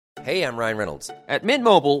Hey, I'm Ryan Reynolds. At Mint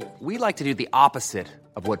Mobile, we like to do the opposite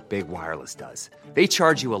of what Big Wireless does. They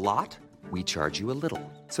charge you a lot, we charge you a little.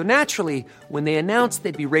 So naturally, when they announced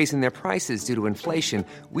they'd be raising their prices due to inflation,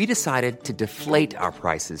 we decided to deflate our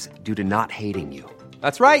prices due to not hating you.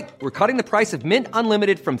 That's right. We're cutting the price of Mint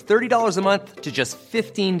Unlimited from $30 a month to just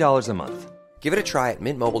 $15 a month. Give it a try at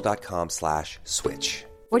mintmobile.com/switch.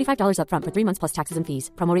 $45 up front for 3 months plus taxes and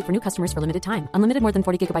fees. Promo rate for new customers for limited time. Unlimited more than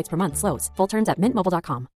 40 gigabytes per month. Slows full terms at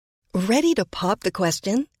mintmobile.com. Ready to pop the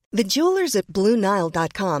question? The jewelers at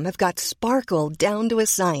BlueNile.com have got sparkle down to a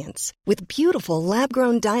science with beautiful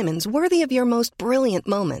lab-grown diamonds worthy of your most brilliant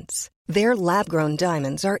moments. Their lab-grown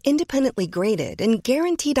diamonds are independently graded and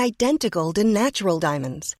guaranteed identical to natural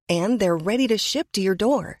diamonds, and they're ready to ship to your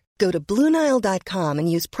door. Go to BlueNile.com and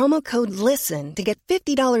use promo code LISTEN to get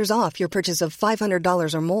 $50 off your purchase of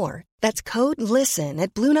 $500 or more. That's code LISTEN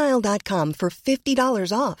at BlueNile.com for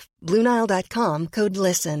 $50 off. BlueNile.com, code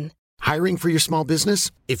LISTEN. Hiring for your small business?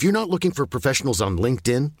 If you're not looking for professionals on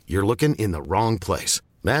LinkedIn, you're looking in the wrong place.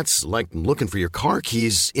 That's like looking for your car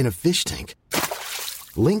keys in a fish tank.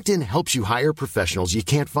 LinkedIn helps you hire professionals you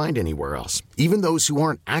can't find anywhere else, even those who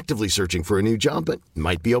aren't actively searching for a new job but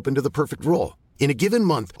might be open to the perfect role. In a given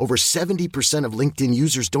month, over 70% of LinkedIn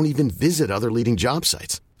users don't even visit other leading job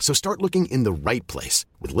sites. So start looking in the right place.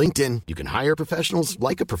 With LinkedIn, you can hire professionals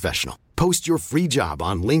like a professional. Post your free job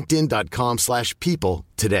on linkedin.com/people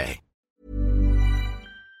today.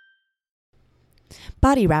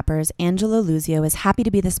 Body Wrappers Angelo Luzio is happy to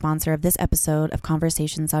be the sponsor of this episode of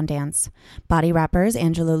Conversations on Dance. Body Wrappers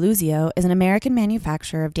Angelo Luzio is an American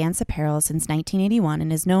manufacturer of dance apparel since 1981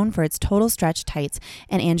 and is known for its total stretch tights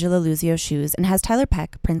and Angelo Luzio shoes, and has Tyler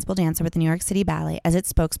Peck, principal dancer with the New York City Ballet, as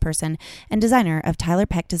its spokesperson and designer of Tyler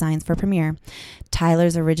Peck Designs for Premiere.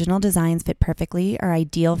 Tyler's original designs fit perfectly, are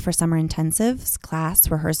ideal for summer intensives, class,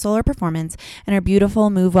 rehearsal, or performance, and are beautiful,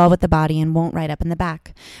 move well with the body, and won't ride up in the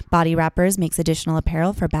back. Body Wrappers makes additional apparel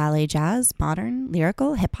for ballet, jazz, modern,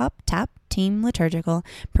 lyrical, hip-hop, tap, team, liturgical,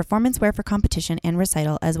 performance wear for competition and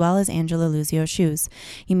recital, as well as Angelo Luzio shoes.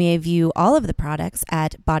 You may view all of the products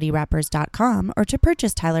at bodywrappers.com, or to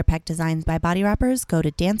purchase Tyler Peck Designs by Body Wrappers, go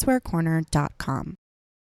to dancewearcorner.com.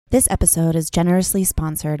 This episode is generously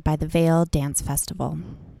sponsored by the Vail Dance Festival.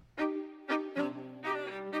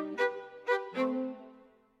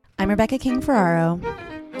 I'm Rebecca King Ferraro.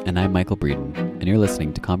 And I'm Michael Breeden, and you're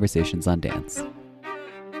listening to Conversations on Dance.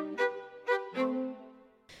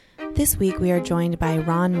 This week we are joined by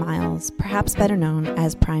Ron Myles, perhaps better known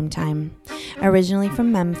as Tyme. Originally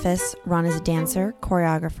from Memphis, Ron is a dancer,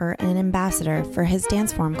 choreographer, and an ambassador for his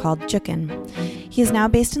dance form called Jookin. He is now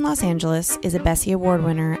based in Los Angeles, is a Bessie Award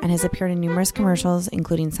winner, and has appeared in numerous commercials,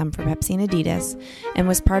 including some for Pepsi and Adidas, and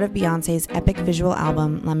was part of Beyoncé's epic visual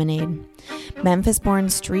album, Lemonade. Memphis-born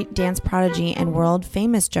street dance prodigy and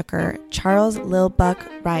world-famous jooker Charles Lil Buck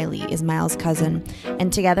Riley is Myles' cousin,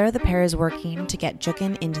 and together the pair is working to get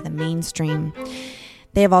Jookin into the mainstream.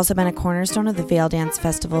 They have also been a cornerstone of the Vail Dance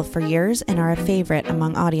Festival for years and are a favorite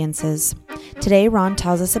among audiences. Today, Ron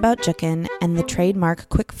tells us about Jookin and the trademark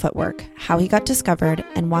quick footwork, how he got discovered,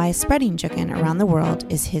 and why spreading Jookin around the world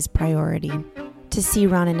is his priority. To see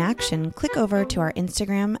Ron in action, click over to our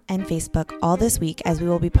Instagram and Facebook all this week, as we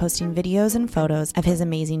will be posting videos and photos of his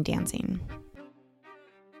amazing dancing.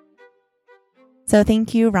 So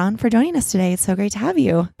thank you, Ron, for joining us today. It's so great to have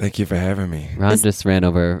you. Thank you for having me. Ron just ran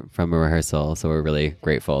over from a rehearsal, so we're really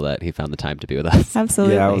grateful that he found the time to be with us.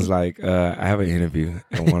 Absolutely. Yeah, I was like, I have an interview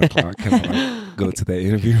at 1 o'clock. Can I go to that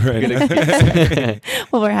interview right now?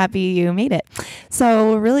 Well, we're happy you made it.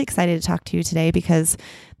 So we're really excited to talk to you today because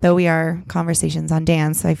though we are Conversations on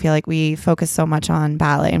Dance, I feel like we focus so much on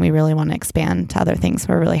ballet and we really want to expand to other things.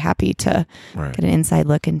 We're really happy to get an inside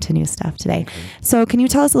look into new stuff today. Okay. So can you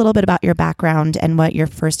tell us a little bit about your background and what your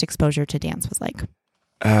first exposure to dance was like?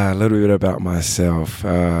 A little bit about myself.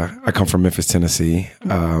 I come from Memphis, Tennessee.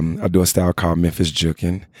 I do a style called Memphis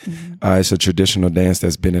Jookin. It's a traditional dance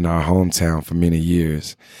that's been in our hometown for many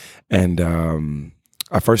years. And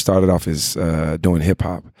I first started off as doing hip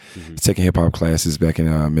hop, taking hip hop classes back in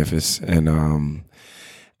Memphis, and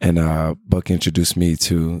Buck introduced me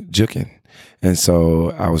to Jookin, and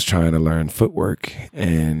so I was trying to learn footwork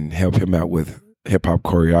and help him out with hip hop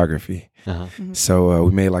choreography. So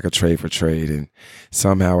we made like a trade for trade, and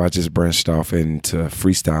somehow I just branched off into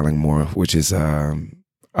freestyling more, which is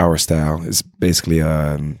our style. It's basically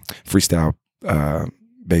freestyle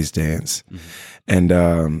based dance. And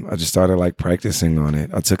I just started like practicing on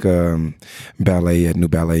it. I took ballet at New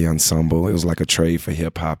Ballet Ensemble. It was like a trade for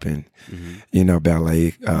hip hop and,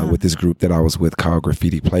 ballet with this group that I was with called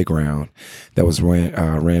Graffiti Playground that was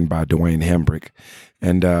ran by Dwayne Hambrick.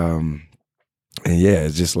 And And yeah,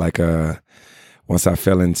 it's just like once I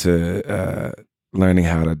fell into learning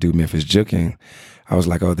how to do Memphis Jookin, I was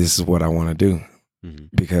like, oh, this is what I want to do,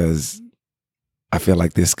 because I feel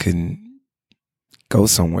like this can go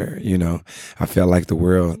somewhere, you know. I feel like the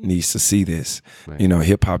world needs to see this. Right. You know,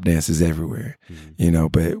 hip hop dance is everywhere, you know,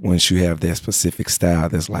 but once you have that specific style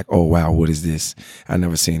that's like, oh wow, what is this? I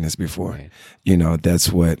never seen this before. Right. You know, that's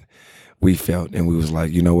what we felt, and we was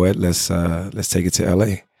like, you know what, let's take it to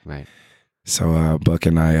LA. Right. So Buck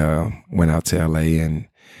and I went out to LA and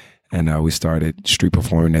we started street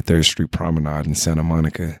performing at 3rd Street Promenade in Santa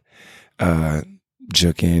Monica.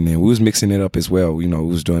 Jookin, and we was mixing it up as well. You know,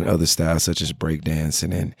 we was doing other styles such as breakdance,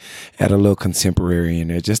 and then add a little contemporary in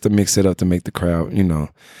there just to mix it up to make the crowd, you know,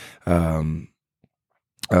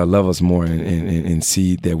 love us more and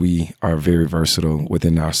see that we are very versatile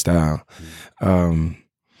within our style.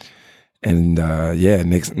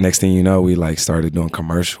 Next thing you know, we like started doing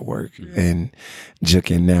commercial work, and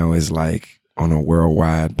Jookin now is like on a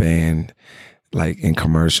worldwide band, like in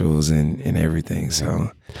commercials and everything. So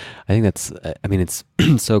I think that's, I mean, it's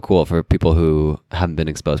so cool for people who haven't been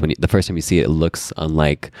exposed. When the first time you see it, it looks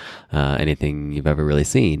unlike anything you've ever really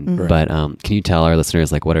seen. Right. But can you tell our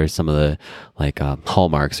listeners, like, what are some of the like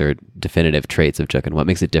hallmarks or definitive traits of Jookin? What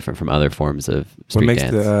makes it different from other forms of street dance?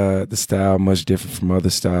 What makes the style much different from other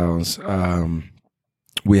styles?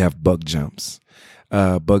 We have buck jumps.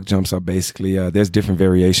 Buck jumps are basically, there's different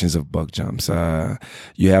variations of buck jumps.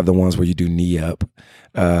 You have the ones where you do knee up.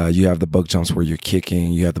 You have the buck jumps where you're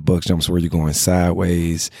kicking. You have the buck jumps where you're going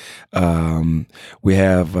sideways. We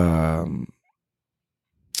have our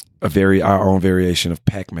own variation of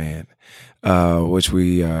Pac-Man, which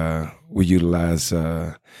we utilize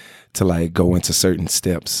to like go into certain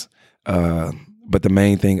steps. But the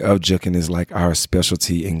main thing of Jookin is like our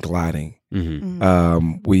specialty in gliding.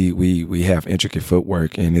 We have intricate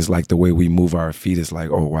footwork, and it's like the way we move our feet is like,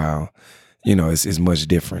 oh wow, you know, it's much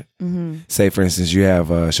different. Say for instance, you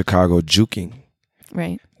have Chicago Jookin,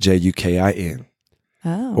 Right. Jukin,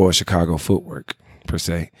 or Chicago footwork per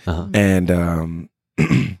se, and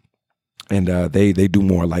they do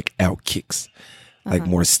more like out kicks, like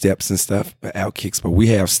more steps and stuff, but out kicks. But we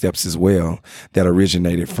have steps as well that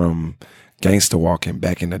originated from gangster walking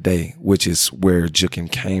back in the day, which is where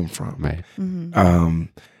Jookin came from. Right.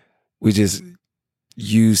 We just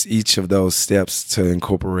use each of those steps to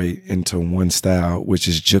incorporate into one style, which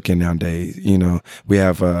is Jookin nowadays. You know, we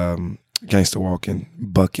have gangster walking,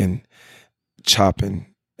 bucking, chopping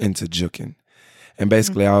into Jookin. And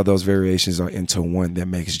basically all those variations are into one that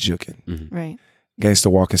makes Jookin. Right. Gangster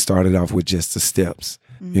walking started off with just the steps,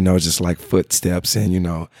 you know, just like footsteps and, you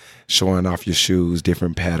know, showing off your shoes,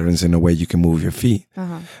 different patterns and the way you can move your feet.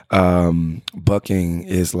 Bucking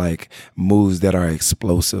is like moves that are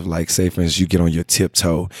explosive. Like say for instance, you get on your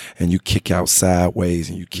tiptoe and you kick out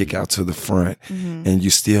sideways and you kick out to the front and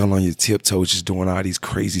you're still on your tiptoe, just doing all these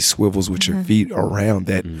crazy swivels with your feet around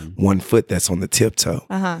that one foot that's on the tiptoe.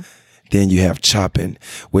 Then you have chopping,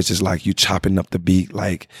 which is like you chopping up the beat.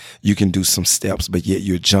 Like you can do some steps, but yet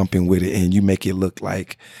you're jumping with it and you make it look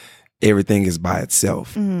like everything is by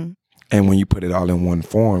itself. And when you put it all in one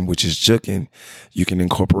form, which is Jookin, you can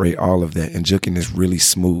incorporate all of that. And Jookin is really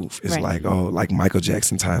smooth. It's like, oh, like Michael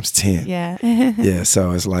Jackson times 10. Yeah. Yeah.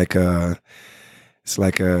 So it's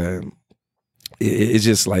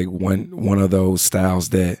just like one of those styles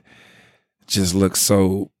that just looks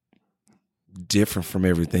so different from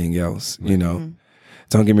everything else, you know.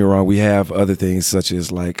 Don't get me wrong, we have other things such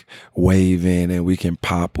as like waving and we can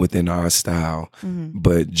pop within our style,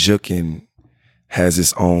 but Jookin has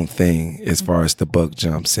its own thing as far as the buck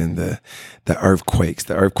jumps and the earthquakes.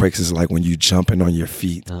 The earthquakes is like when you jumping on your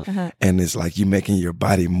feet and it's like you making your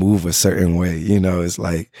body move a certain way, you know. It's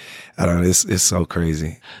like, I don't know, it's so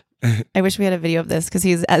crazy. I wish we had a video of this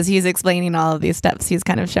because as he's explaining all of these steps, he's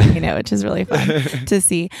kind of showing it, which is really fun to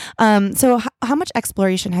see. So how much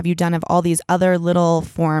exploration have you done of all these other little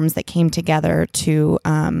forms that came together to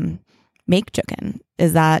make Jookin?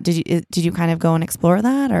 Is that, did you kind of go and explore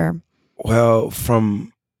that, or? Well,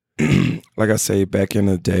 from like I say, back in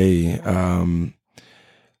the day,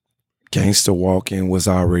 gangster walking was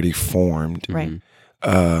already formed. Right.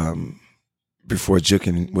 Before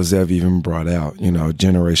Jookin was ever even brought out, you know,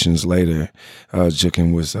 generations later,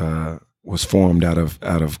 Jookin was formed out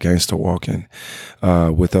of gangster walking,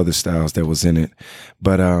 with other styles that was in it.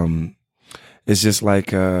 But it's just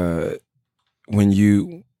like I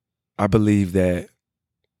believe that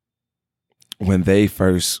when they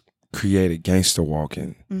first created gangster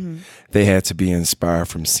walking, they had to be inspired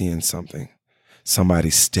from seeing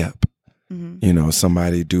somebody step, you know,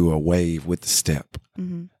 somebody do a wave with the step,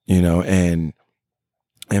 you know, and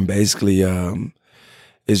And basically,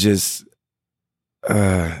 it's just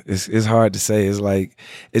it's hard to say. It's like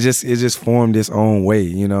it just formed its own way,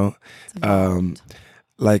 you know.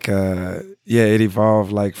 It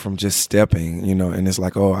evolved like from just stepping, you know, and it's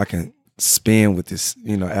like, oh, I can spin with this,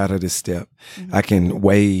 you know, out of this step. Mm-hmm. I can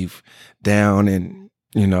wave down and,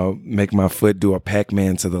 you know, make my foot do a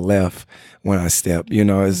Pac-Man to the left when I step. You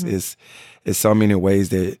know, it's so many ways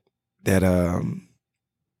that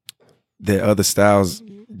other styles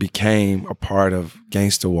became a part of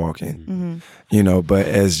gangster walking. Mm-hmm. You know, but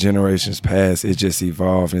as generations pass, it just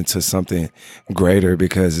evolved into something greater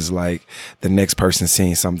because it's like the next person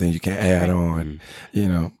seeing something you can add on, you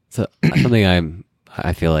know. So something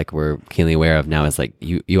I feel like we're keenly aware of now is like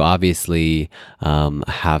you obviously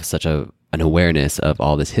have such an awareness of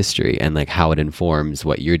all this history and like how it informs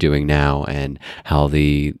what you're doing now and how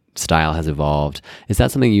the style has evolved. Is that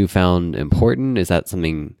something you found important? Is that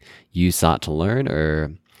something you sought to learn,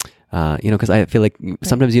 or because I feel like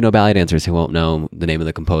sometimes you know ballet dancers who won't know the name of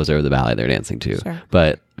the composer of the ballet they're dancing to, sure.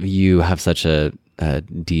 But you have such a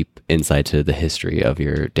deep insight to the history of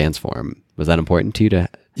your dance form. Was that important to you to?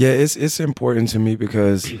 Yeah, it's important to me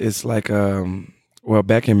because it's like,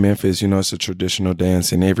 back in Memphis, you know, it's a traditional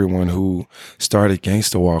dance, and everyone who started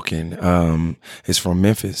gangster walking is from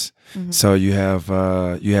Memphis. Mm-hmm. So you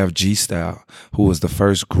have G Style, who was the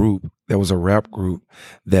first group that was a rap group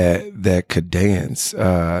that could dance,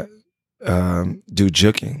 do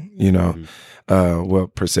Jookin, you know,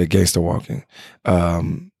 per se gangster walking.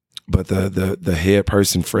 But the head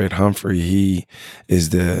person, Fred Humphrey, he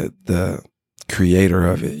is the creator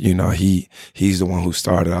of it. You know, he's the one who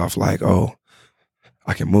started off like, oh,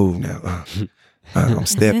 I can move now. I'm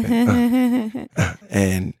stepping.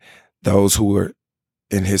 And those who were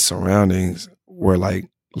in his surroundings were like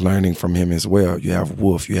learning from him as well. You have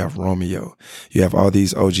Wolf, you have Romeo, you have all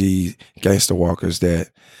these OG gangster walkers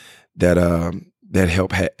that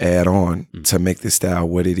help add on to make this style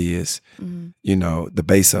what it is. Mm-hmm. You know, the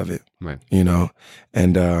base of it. Right. You know,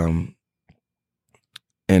 and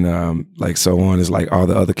like so on is like all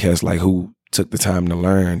the other cats like who took the time to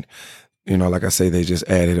learn. You know, like I say, they just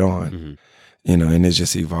added on. Mm-hmm. You know, and it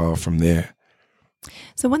just evolved from there.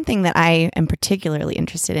 So one thing that I am particularly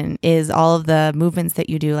interested in is all of the movements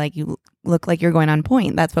that you do. Like you look like you're going on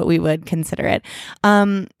point. That's what we would consider it.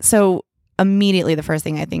 So immediately the first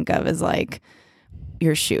thing I think of is like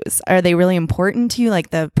your shoes. Are they really important to you?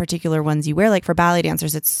 Like the particular ones you wear? Like for ballet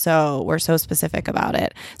dancers, we're so specific about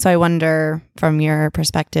it. So I wonder from your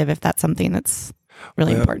perspective if that's something that's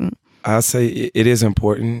really important. I'll say it is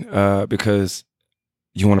important because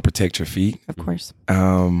you want to protect your feet. Of course.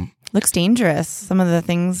 Looks dangerous. Some of the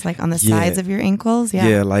things like on the sides of your ankles. Yeah.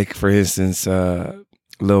 Yeah, like for instance,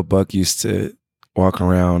 Lil Buck used to walk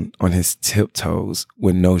around on his tiptoes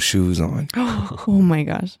with no shoes on. Oh my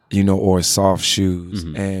gosh. You know, or soft shoes.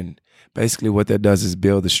 Mm-hmm. And basically what that does is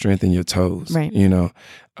build the strength in your toes. Right. You know.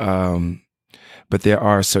 But there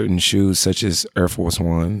are certain shoes such as Air Force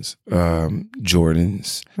Ones,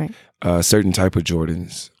 Jordans, right. Certain type of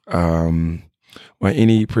Jordans, or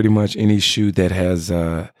pretty much any shoe that has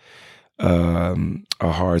a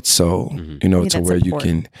hard sole, mm-hmm. you know, to where support.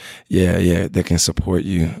 You can, that can support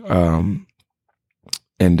you.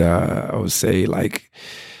 And I would say like,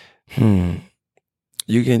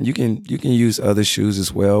 you can use other shoes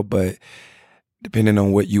as well, but depending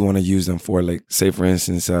on what you want to use them for, like say for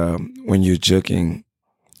instance, when you're Jookin,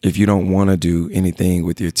 if you don't want to do anything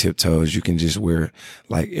with your tiptoes, you can just wear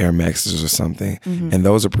like Air Maxes or something. Mm-hmm. And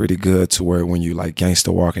those are pretty good to where when you like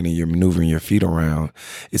gangster walking and you're maneuvering your feet around,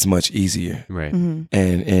 it's much easier. Right. Mm-hmm.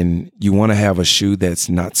 And you want to have a shoe that's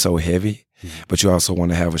not so heavy, mm-hmm. but you also want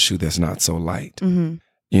to have a shoe that's not so light. Mm-hmm.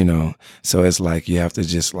 You know? So it's like you have to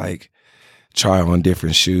just like try on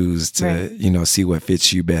different shoes to, right. you know, see what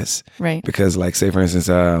fits you best. Right. Because like say for instance,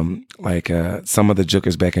 some of the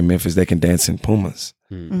Jookers back in Memphis, they can dance in Pumas.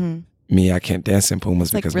 Mm-hmm. Me, I can't dance in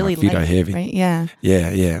Pumas because really my feet are heavy. Right? Yeah.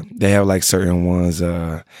 Yeah. They have like certain ones,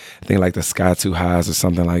 I think like the Sky 2 Highs or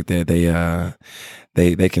something like that.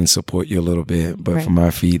 They can support you a little bit. But right. for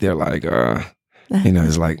my feet, they're like, you know,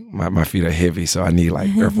 it's like my feet are heavy. So I need like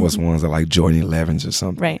Air Force Ones or like Jordan 11s or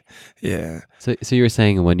something. Right. Yeah. So you were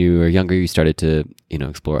saying when you were younger, you started to, you know,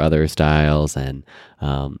 explore other styles and,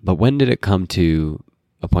 but when did it come to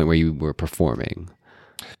a point where you were performing?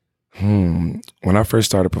 When I first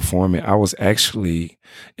started performing, I was actually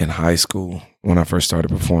in high school when I first started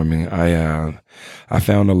performing. I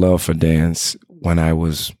found a love for dance when I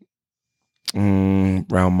was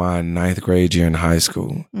around my 9th grade year in high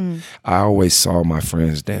school. I always saw my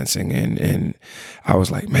friends dancing and I was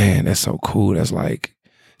like, man, that's so cool. That's like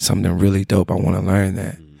something really dope. I want to learn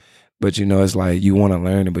that. but it's like you want to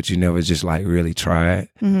learn it, but you never just like really try it.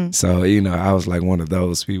 Mm-hmm. So, I was like one of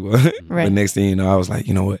those people. Right. But next thing you know, I was like,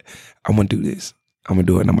 you know what? I'm going to do this. I'm going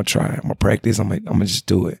to do it and I'm going to try it. I'm going to practice. I'm going to just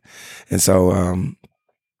do it. And so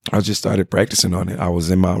I just started practicing on it. I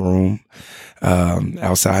was in my room,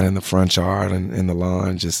 outside in the front yard and in the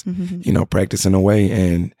lawn, just, practicing away.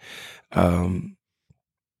 And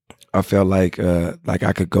I felt like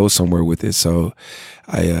I could go somewhere with it. So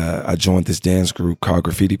I joined this dance group called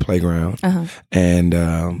Graffiti Playground. Uh-huh.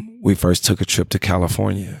 And we first took a trip to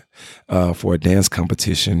California for a dance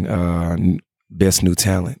competition, Best New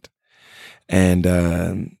Talent. And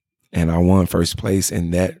I won first place,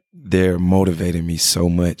 and that there motivated me so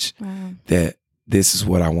much that this is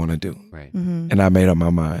what I want to do. Right. Mm-hmm. And I made up my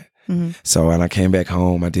mind. Mm-hmm. So when I came back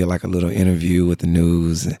home, I did like a little interview with the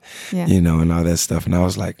news, and, and all that stuff. And I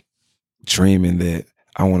was like dreaming that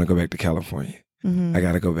I want to go back to California. Mm-hmm. I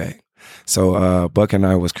got to go back. So Buck and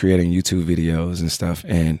I was creating YouTube videos and stuff.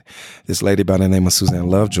 And this lady by the name of Suzanne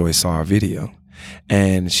Lovejoy saw our video.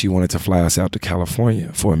 And she wanted to fly us out to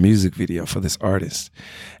California for a music video for this artist.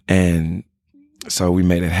 And so we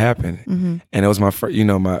made it happen. Mm-hmm. And it was my first,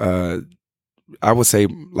 I would say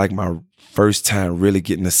like my first time really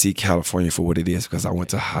getting to see California for what it is, because I went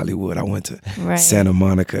to Hollywood, I went to Santa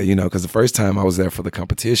Monica, because the first time I was there for the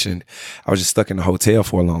competition, I was just stuck in the hotel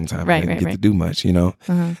for a long time. I didn't get to do much,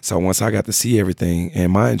 Uh-huh. So once I got to see everything,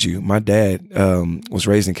 and mind you, my dad was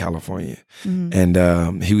raised in California,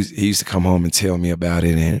 and he used to come home and tell me about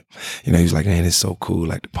it, and he was like, man, it's so cool,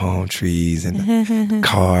 like the palm trees and the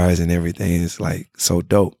cars and everything. It's like so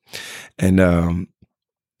dope.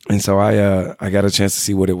 And so I got a chance to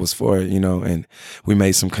see what it was for, and we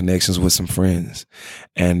made some connections with some friends.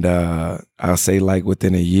 And I'll say like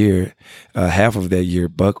within a year, half of that year,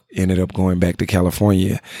 Buck ended up going back to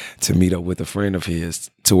California to meet up with a friend of his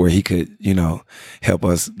to where he could, help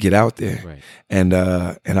us get out there. Right. And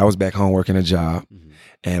I was back home working a job,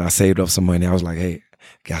 and I saved up some money. I was like, hey,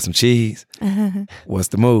 got some cheese. What's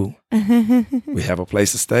the move? We have a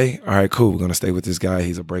place to stay. All right, cool. We're going to stay with this guy.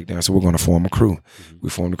 He's a breakdancer. So we're going to form a crew. We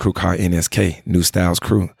formed a crew called NSK, New Styles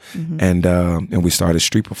Crew. And we started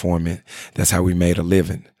street performing. That's how we made a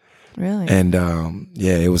living. Really? And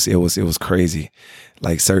it was crazy.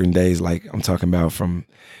 Like certain days, like I'm talking about from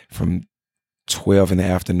 12 in the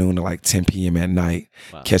afternoon to like 10 p.m. at night,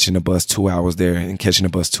 catching the bus 2 hours there and catching the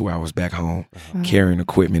bus 2 hours back home, carrying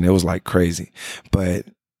equipment. It was like crazy. But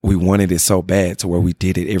we wanted it so bad to where we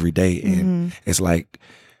did it every day. And it's like,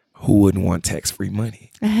 who wouldn't want tax-free money?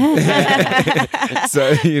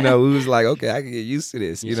 So, we was like, okay, I can get used to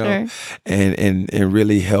this, Sure. and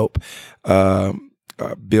really help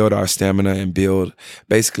build our stamina and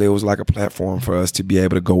basically it was like a platform for us to be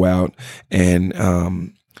able to go out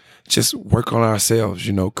and just work on ourselves,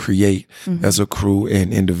 create as a crew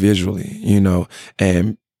and individually,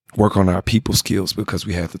 and work on our people skills, because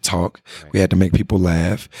we had to talk, we had to make people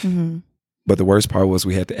laugh. But the worst part was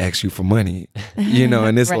we had to ask you for money,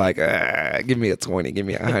 and it's like, give me a 20, give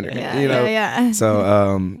me 100, Yeah.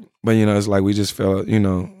 So, but it's like we just felt,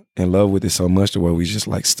 in love with it so much to where we just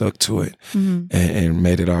like stuck to it and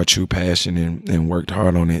made it our true passion and worked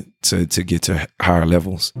hard on it to get to higher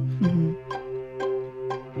levels.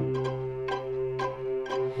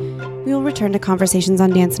 We will return to Conversations on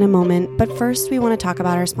Dance in a moment, but first we want to talk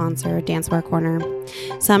about our sponsor, Dancewear Corner.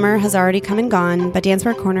 Summer has already come and gone, but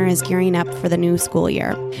Dancewear Corner is gearing up for the new school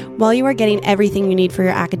year. While you are getting everything you need for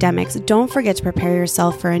your academics, don't forget to prepare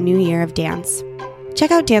yourself for a new year of dance. Check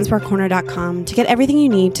out dancewearcorner.com to get everything you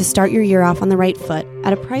need to start your year off on the right foot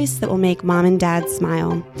at a price that will make mom and dad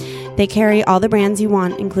smile. They carry all the brands you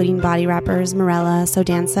want, including Body Wrappers, Morella,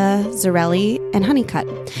 Sodanza, Zarelli, and Honeycut.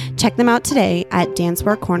 Check them out today at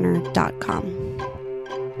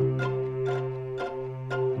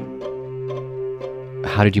dancewearcorner.com.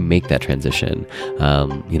 How did you make that transition,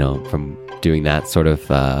 from doing that sort of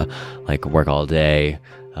like work all day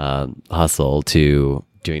hustle to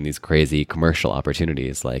doing these crazy commercial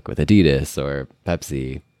opportunities like with Adidas or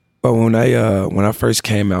Pepsi? Well, when I first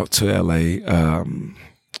came out to LA,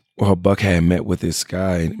 Buck had met with this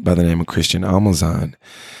guy by the name of Christian Almazan,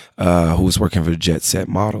 who was working for Jet Set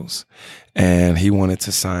Models, and he wanted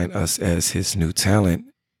to sign us as his new talent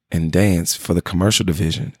in dance for the commercial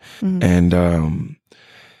division, and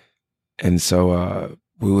so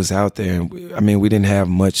we was out there, and we didn't have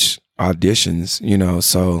much auditions,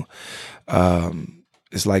 so.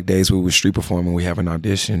 It's like days we were street performing, we have an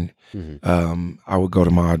audition. I would go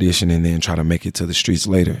to my audition and then try to make it to the streets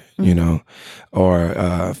later,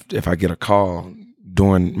 or if I get a call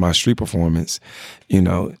during my street performance,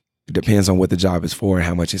 it depends on what the job is for and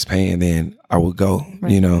how much it's paying, then I would go,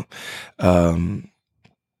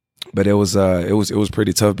 But it was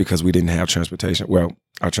pretty tough because we didn't have transportation. Well,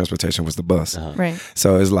 our transportation was the bus. Right.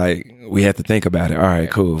 So it's like we had to think about it. All right,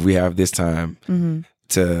 cool. If we have this time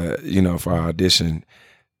to, for our audition,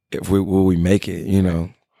 will we make it,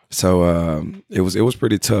 So it was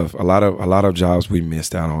pretty tough. A lot of jobs we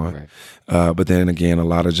missed out on. Right. But then again, a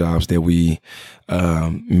lot of jobs that we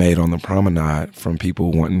made on the promenade from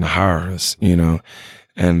people wanting to hire us, And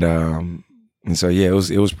so yeah,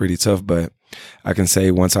 it was pretty tough. But I can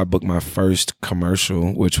say once I booked my first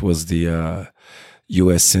commercial, which was the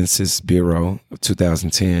U.S. Census Bureau of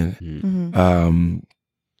 2010,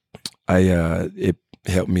 it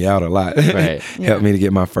helped me out a lot. Right. Helped me to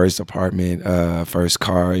get my first apartment, first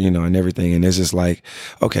car, and everything. And it's just like,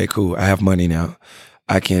 okay, cool. I have money now.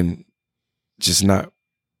 I can just not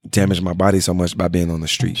damage my body so much by being on the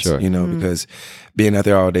streets, because being out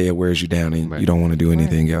there all day, it wears you down and you don't want to do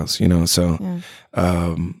anything else, So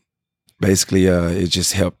basically, it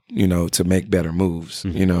just helped, to make better moves,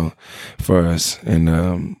 for us. And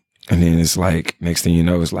then it's like, next thing you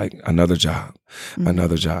know, it's like another job. And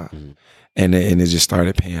it just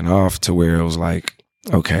started paying off to where it was like,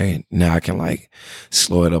 okay, now I can like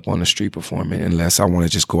slow it up on the street performing unless I want to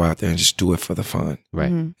just go out there and just do it for the fun. Right.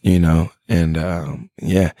 And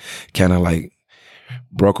kind of like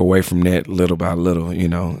broke away from that little by little,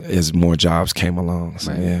 as more jobs came along.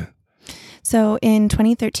 So, yeah. So in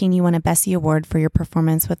 2013, you won a Bessie Award for your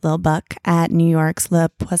performance with Lil Buck at New York's Le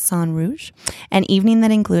Poisson Rouge, an evening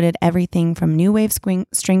that included everything from new wave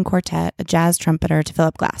string quartet, a jazz trumpeter, to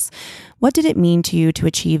Philip Glass. What did it mean to you to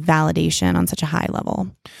achieve validation on such a high level?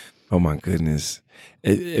 Oh my goodness.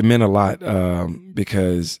 It meant a lot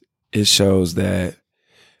because it shows that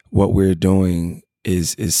what we're doing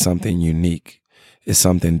is something unique. Is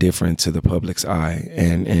something different to the public's eye,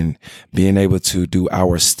 and being able to do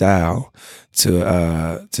our style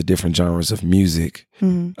to different genres of music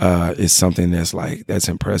is something that's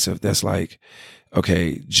impressive. That's like,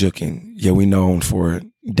 okay, Jookin, yeah, we known for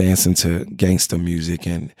dancing to gangsta music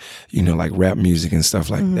and like rap music and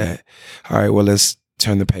stuff like that. All right, well, let's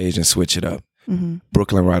turn the page and switch it up.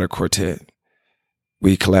 Brooklyn Rider Quartet,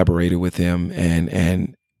 we collaborated with them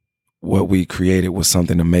and what we created was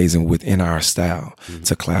something amazing within our style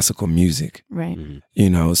to classical music. Right.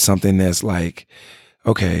 Something that's like,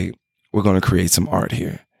 okay, we're going to create some art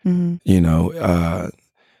here. We're going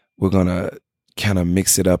to kind of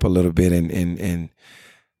mix it up a little bit and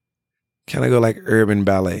kind of go like urban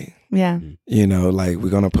ballet. Yeah. Like we're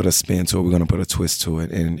going to put a spin to it. We're going to put a twist to it.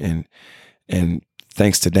 And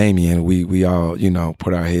thanks to Damien, we all,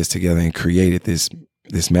 put our heads together and created this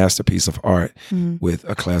masterpiece of art with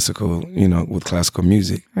a classical, with classical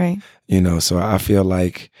music. Right. So I feel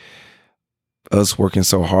like us working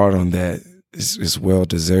so hard on that is well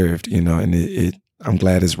deserved, and I'm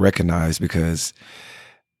glad it's recognized because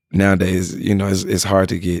nowadays, it's hard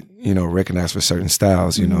to get, recognized for certain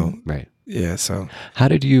styles, Right. Yeah. So how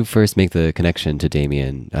did you first make the connection to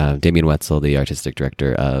Damien Wetzel, the artistic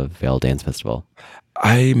director of Vail Dance Festival?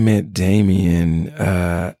 I met Damien,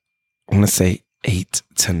 I want to say 8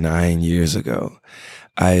 to 9 years ago.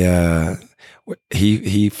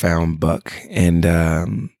 He found Buck and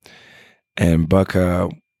Buck,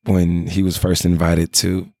 when he was first invited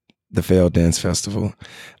to the Vail Dance Festival,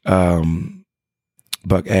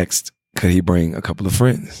 Buck asked, could he bring a couple of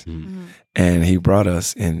friends? And he brought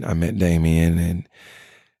us, and I met Damien, and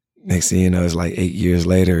next thing you know, it's like 8 years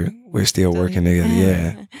later, we're still working together.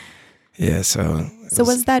 Yeah. Yeah. So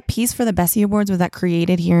was that piece for the Bessie Awards, was that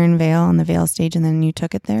created here in Vail on the Vail stage and then you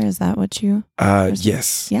took it there? Is that what you?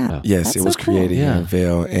 Yes. Yeah. Yes. That's it was created here in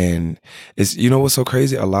Vail. And it's, what's so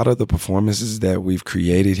crazy? A lot of the performances that we've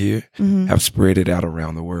created here have spread it out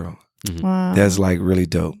around the world. Wow. That's like really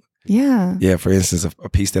dope. Yeah. Yeah. For instance, a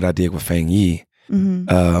piece that I did with Fang Yi,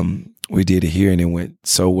 we did it here and it went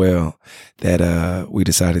so well that we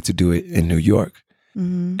decided to do it in New York.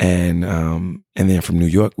 And then from New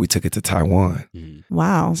York we took it to Taiwan.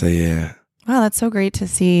 Wow. So yeah. Wow, that's so great to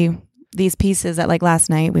see these pieces that, like last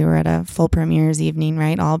night we were at a full premieres evening,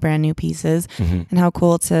 right? All brand new pieces. And how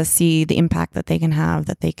cool to see the impact that they can have,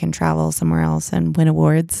 that they can travel somewhere else and win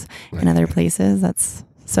awards in other places. That's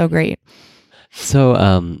so great. So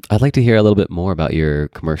I'd like to hear a little bit more about your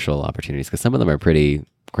commercial opportunities, because some of them are pretty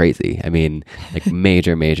crazy. I mean, like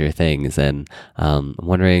major things. And I'm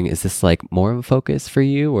wondering, is this like more of a focus for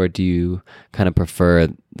you, or do you kind of prefer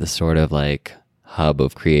the sort of like hub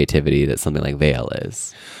of creativity that something like Vail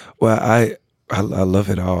is? Well, I love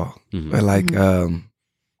it all. I like,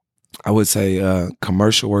 I would say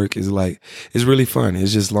commercial work is like, it's really fun.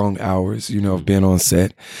 It's just long hours, of being on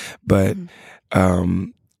set. But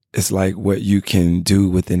it's like what you can do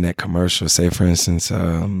within that commercial. Say, for instance,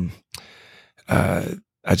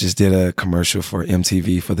 I just did a commercial for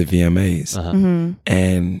MTV for the VMAs,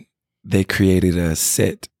 and they created a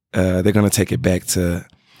set. They're going to take it back to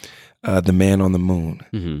the Man on the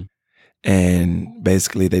Moon. And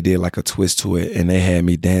basically they did like a twist to it, and they had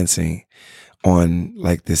me dancing on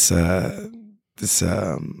like this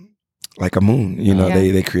like a moon, you know.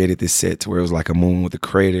 They created this set to where it was like a moon with the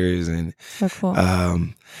craters, and so cool.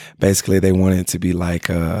 Basically they wanted it to be like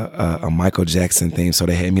a Michael Jackson theme, so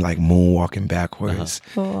they had me like moonwalking backwards.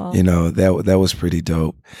 Cool. You know, that was pretty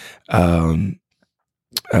dope.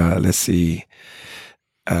 Let's see.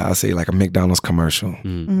 I'll say like a McDonald's commercial.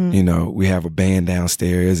 You know, we have a band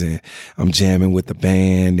downstairs and I'm jamming with the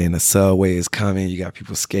band, and the subway is coming. You got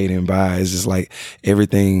people skating by. It's just like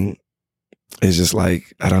everything is just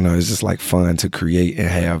like, I don't know, it's just like fun to create and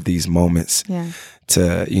have these moments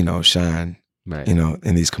to, you know, shine, you know,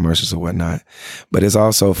 in these commercials or whatnot. But it's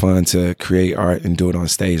also fun to create art and do it on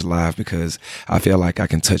stage live, because I feel like I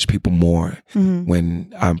can touch people more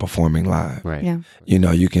when I'm performing live. You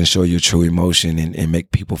know, you can show your true emotion and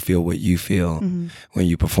make people feel what you feel when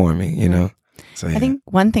you're performing, you know? So, I think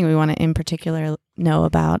one thing we want to in particular know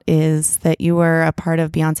about is that you were a part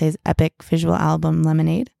of Beyonce's epic visual album,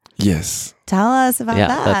 Lemonade. Yes. Tell us about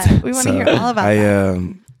that. We want to hear all about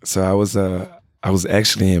that. So I was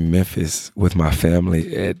actually in Memphis with my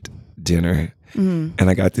family at dinner, and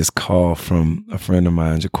I got this call from a friend of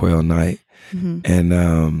mine, Jaquel Knight,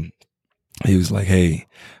 and he was like, "Hey,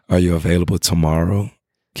 are you available tomorrow?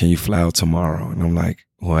 Can you fly out tomorrow?" And I'm like,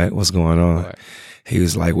 "What? What's going on?" Right. He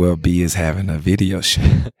was like, "Well, B is having a video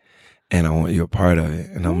shoot, and I want you a part of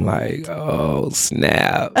it." And I'm like, "Oh,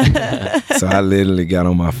 snap." So I literally got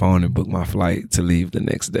on my phone and booked my flight to leave the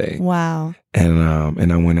next day. Wow. And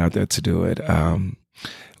I went out there to do it.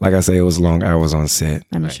 Like I say, it was long hours on set.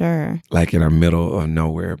 I'm sure. Like in the middle of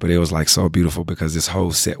nowhere. But it was like so beautiful because this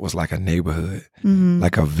whole set was like a neighborhood,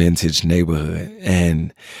 like a vintage neighborhood.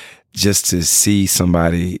 And just to see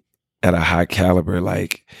somebody at a high caliber,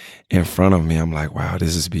 like in front of me, I'm like, wow,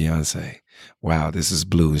 this is Beyonce. Wow, this is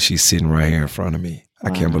Blue. And she's sitting right here in front of me. Wow.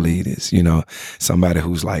 I can't believe this. You know, somebody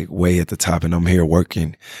who's like way at the top, and I'm here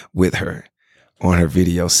working with her on her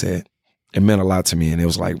video set. It meant a lot to me, and it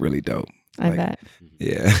was like really dope. I bet.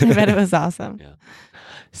 Yeah. I bet it was awesome. Yeah.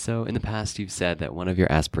 So in the past, you've said that one of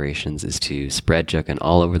your aspirations is to spread Jookin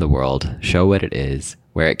all over the world, show what it is,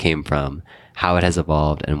 where it came from, how it has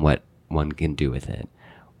evolved, and what one can do with it.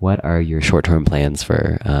 What are your short-term plans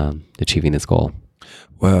for achieving this goal?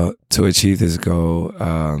 Well, to achieve this goal,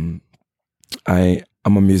 I'm a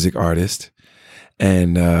music artist,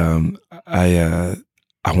 and I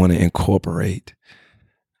want to incorporate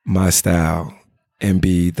my style and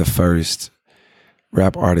be the first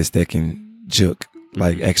rap artist that can juke,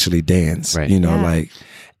 like actually dance, you know, like,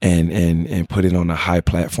 and put it on a high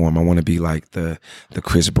platform. I want to be like the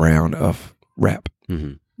Chris Brown of rap,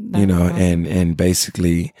 you know, and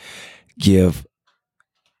basically give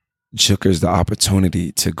jukers the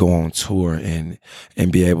opportunity to go on tour and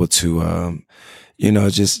be able to, you know,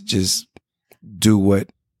 just do what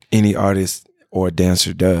any artist or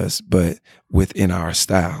dancer does, but within our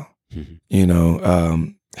style, you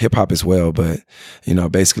know, hip hop as well, but, you know,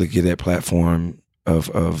 basically get that platform of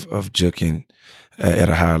jooking at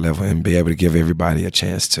a higher level and be able to give everybody a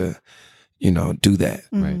chance to, you know, do that.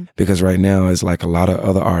 Right. Because right now it's like a lot of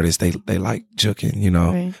other artists, they like jooking, you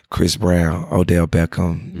know, Chris Brown, Odell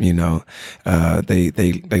Beckham, you know,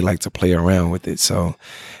 they like to play around with it. So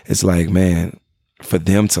it's like, man, for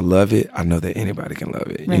them to love it, I know that anybody can love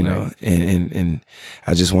it, you know, and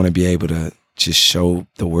I just want to be able to just show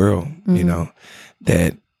the world, you know,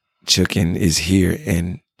 that jooking is here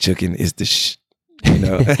and jooking is the you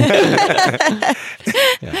know.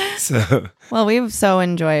 So well, we've so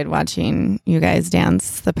enjoyed watching you guys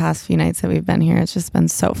dance the past few nights that we've been here. It's just been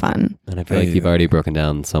so fun. And I feel like you've already broken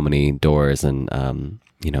down so many doors and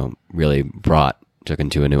you know, really brought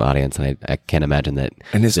Jookin to a new audience, and I can't imagine that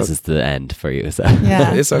this is the end for you. So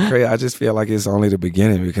yeah. It's so crazy. I just feel like it's only the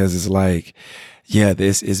beginning, because it's like, yeah,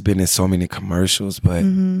 it's been in so many commercials, but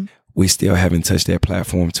we still haven't touched that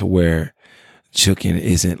platform to where Jookin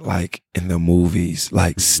isn't like in the movies,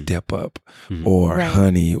 like Step Up or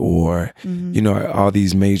Honey or, you know, all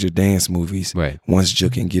these major dance movies. Right. Once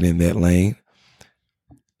Jookin get in that lane,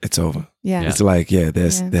 it's over. Yeah. It's like,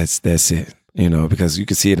 that's it. You know, because you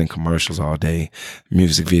can see it in commercials all day,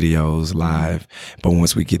 music videos, live. But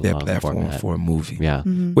once we get that platform for a movie,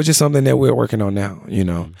 which is something that we're working on now, you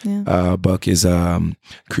know, Buck is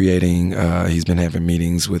creating, he's been having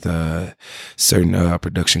meetings with certain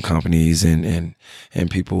production companies and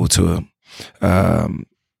people to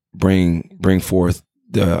bring forth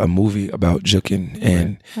a movie about Jookin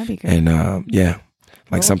and That'd be great. and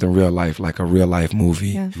like something real life, like a real life movie.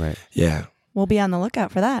 Yeah. Right. Yeah. We'll be on the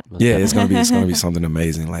lookout for that. Yeah, it's gonna be something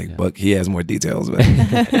amazing. Like Buck, he has more details, but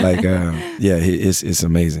like it's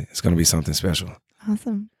amazing. It's gonna be something special.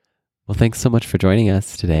 Awesome. Well, thanks so much for joining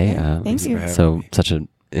us today. Thank you. Such an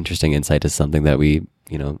interesting insight to something that we,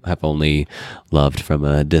 have only loved from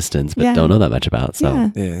a distance, but don't know that much about.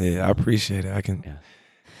 So Yeah, I appreciate it. I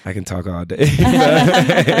can talk all day.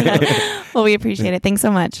 Well, we appreciate it. Thanks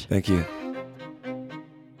so much. Thank you.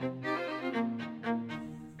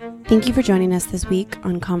 Thank you for joining us this week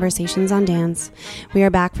on Conversations on Dance. We are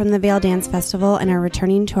back from the Vail Dance Festival and are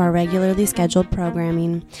returning to our regularly scheduled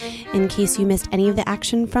programming. In case you missed any of the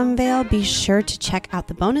action from Vail, be sure to check out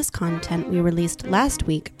the bonus content we released last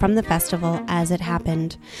week from the festival as it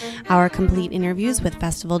happened. Our complete interviews with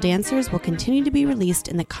festival dancers will continue to be released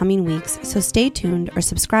in the coming weeks, so stay tuned or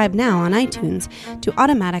subscribe now on iTunes to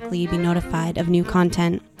automatically be notified of new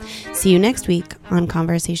content. See you next week on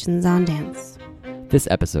Conversations on Dance. this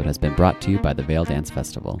episode has been brought to you by the Vail Dance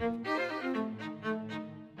Festival.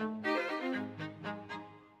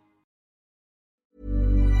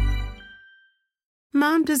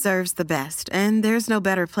 Mom deserves the best, and there's no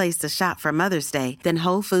better place to shop for Mother's Day than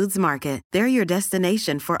Whole Foods Market. They're your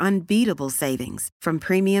destination for unbeatable savings, from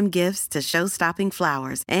premium gifts to show-stopping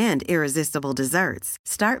flowers and irresistible desserts.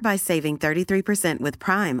 Start by saving 33% with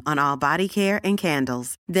Prime on all body care and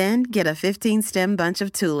candles. Then get a 15-stem bunch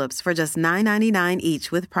of tulips for just $9.99 each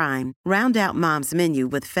with Prime. Round out Mom's menu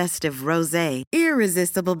with festive rosé,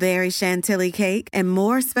 irresistible berry chantilly cake, and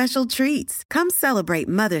more special treats. Come celebrate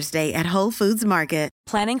Mother's Day at Whole Foods Market.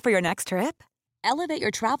 Planning for your next trip? Elevate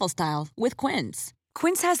your travel style with Quince.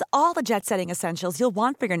 Quince has all the jet-setting essentials you'll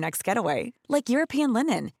want for your next getaway, like European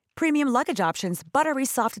linen, premium luggage options, buttery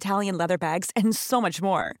soft Italian leather bags, and so much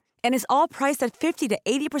more. And is all priced at 50 to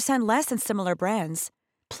 80% less than similar brands.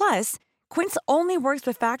 Plus, Quince only works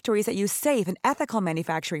with factories that use safe and ethical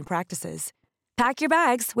manufacturing practices. Pack your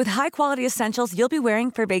bags with high-quality essentials you'll be wearing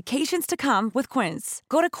for vacations to come with Quince.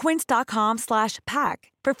 Go to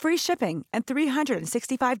quince.com/pack for free shipping and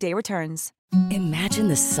 365-day returns. Imagine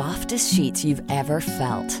the softest sheets you've ever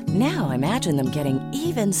felt. Now imagine them getting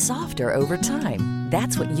even softer over time.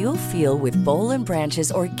 That's what you'll feel with Boll &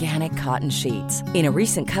 Branch's organic cotton sheets. In a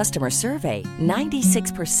recent customer survey,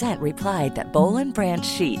 96% replied that Boll & Branch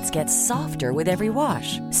sheets get softer with every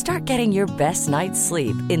wash. Start getting your best night's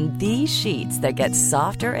sleep in these sheets that get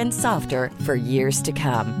softer and softer for years to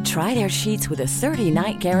come. Try their sheets with a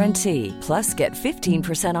 30-night guarantee. Plus, get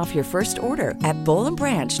 15% off your first order at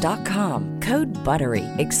bollandbranch.com. Code BUTTERY.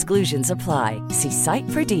 Exclusions apply. See site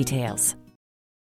for details.